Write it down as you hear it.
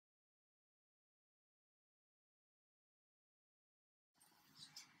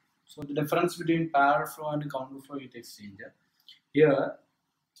So the difference between parallel flow and counterflow heat exchanger. Here,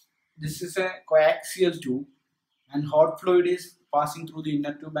 this is a coaxial tube, and hot fluid is passing through the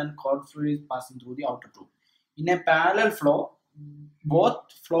inner tube and cold fluid is passing through the outer tube. In a parallel flow,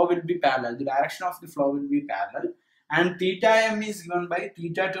 both flow will be parallel. The direction of the flow will be parallel, and theta m is given by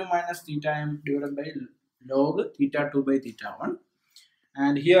theta 2 minus theta m divided by log theta 2 by theta 1.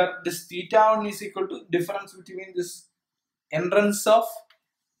 And here this theta 1 is equal to difference between this entrance of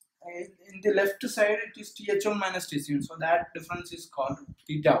in the left side it is th1 minus tc1, so that difference is called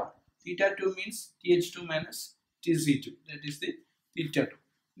theta 1. Theta 2 means th2 minus tc2, that is the theta 2.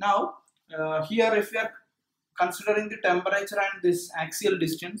 Now here if we are considering the temperature and this axial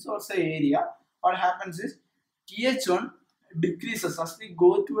distance or say area, what happens is th1 decreases as we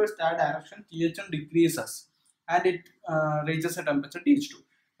go towards that direction. th1 decreases and it reaches a temperature th2,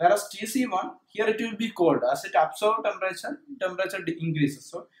 whereas tc1 here it will be cold. As it absorbs temperature increases,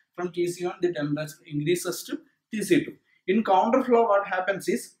 so from tc1 the temperature increases to tc2. In counterflow, what happens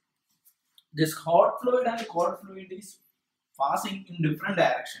is this hot fluid and cold fluid is passing in different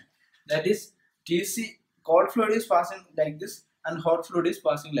direction. That is, cold fluid is passing like this and hot fluid is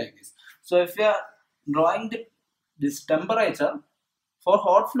passing like this. So if we are drawing this temperature for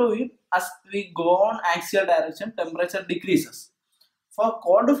hot fluid, as we go on axial direction, temperature decreases. For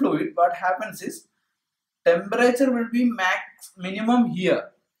cold fluid, what happens is temperature will be minimum here.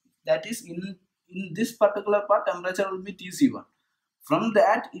 That is, in this particular part, temperature will be Tc1. From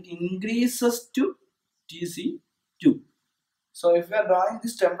that, it increases to Tc2. So if we are drawing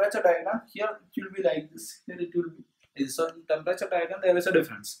this temperature diagram, here it will be like this, here it will be like this. So in temperature diagram, there is a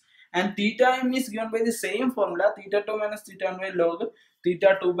difference. And theta m is given by the same formula, theta 2 minus theta 1 by log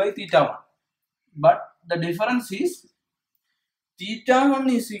theta 2 by theta 1. But the difference is theta 1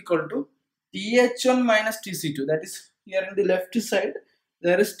 is equal to th1 minus tc2. That is, here in the left side,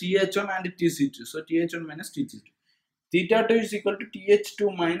 there is th1 and tc2. So th1 minus tc2. Theta 2 is equal to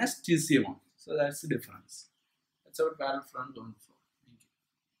th2 minus tc1. So that's the difference. That's our parallel flow and counterflow.